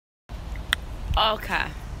Okay.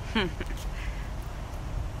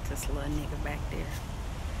 This little nigga back there.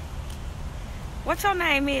 What your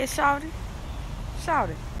name is, Shawty?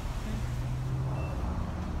 Shawty.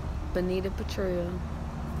 Benita Patril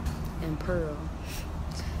and Pearl.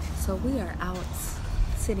 So we are out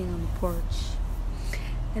sitting on the porch,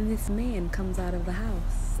 and this man comes out of the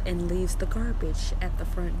house and leaves the garbage at the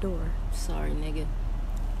front door. Sorry, nigga.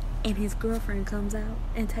 And his girlfriend comes out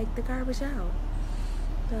and take the garbage out.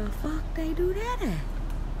 The fuck they do that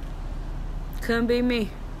at? Couldn't be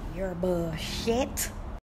me. You're bullshit.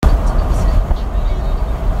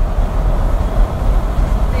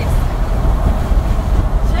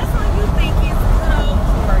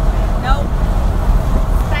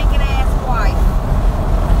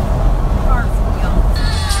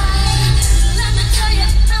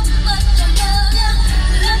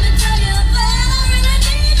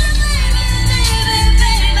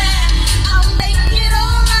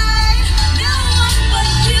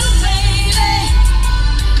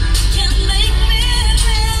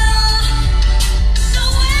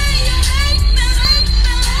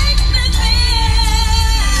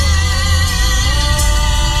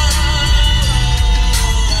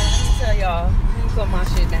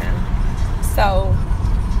 So,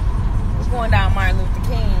 we're going down Martin Luther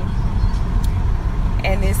King,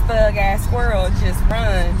 and this thug-ass squirrel just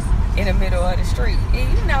runs in the middle of the street.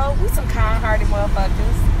 And you know, we some kind-hearted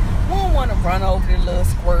motherfuckers. We don't want to run over the little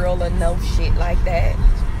squirrel or no shit like that.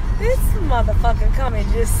 This motherfucker come and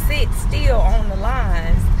just sit still on the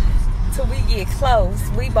lines till we get close.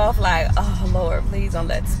 We both like, oh, Lord, please don't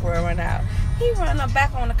let the squirrel run out. He run up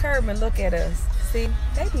back on the curb and look at us. See,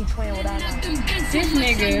 they be playing with our lives. This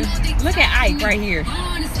nigga, look at Ike right here.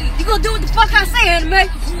 You gonna do what the fuck I say, anime?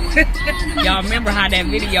 Y'all remember how that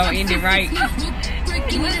video ended, right?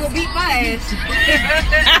 You gonna beat my ass.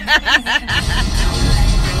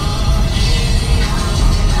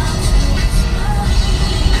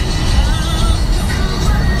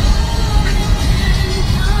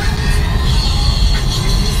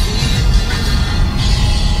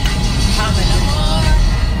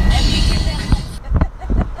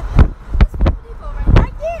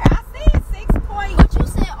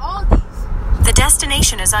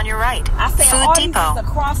 Is on your right. I said Food Depot.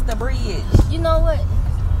 Across the bridge. You know what?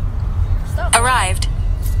 Stop. Arrived.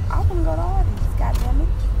 I want to go to Arby's, goddammit.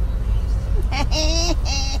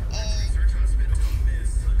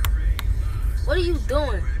 What are you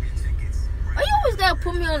doing? Why you always gotta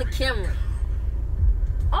put me on the camera?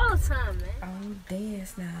 All the time, man. Oh,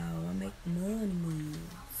 dance now. I make money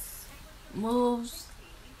moves. Moves?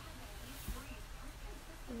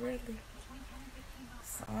 Really?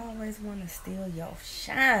 I always want to steal your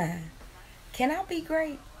shine. Can I be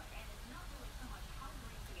great?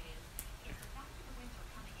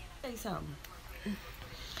 Say something.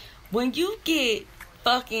 When you get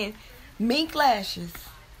fucking mink lashes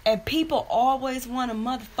and people always want to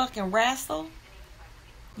motherfucking wrestle.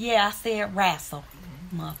 Yeah, I said wrestle,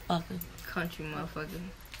 motherfucker. Country motherfucker.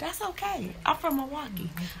 That's okay. I'm from Milwaukee.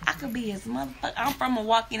 I could be as motherfucking... I'm from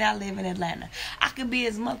Milwaukee and I live in Atlanta. I could be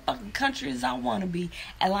as motherfucking country as I want to be.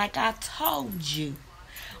 And like I told you,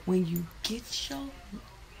 when you get your...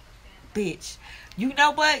 Bitch, you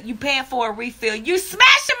know what? You paying for a refill. You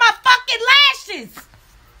smashing my fucking lashes!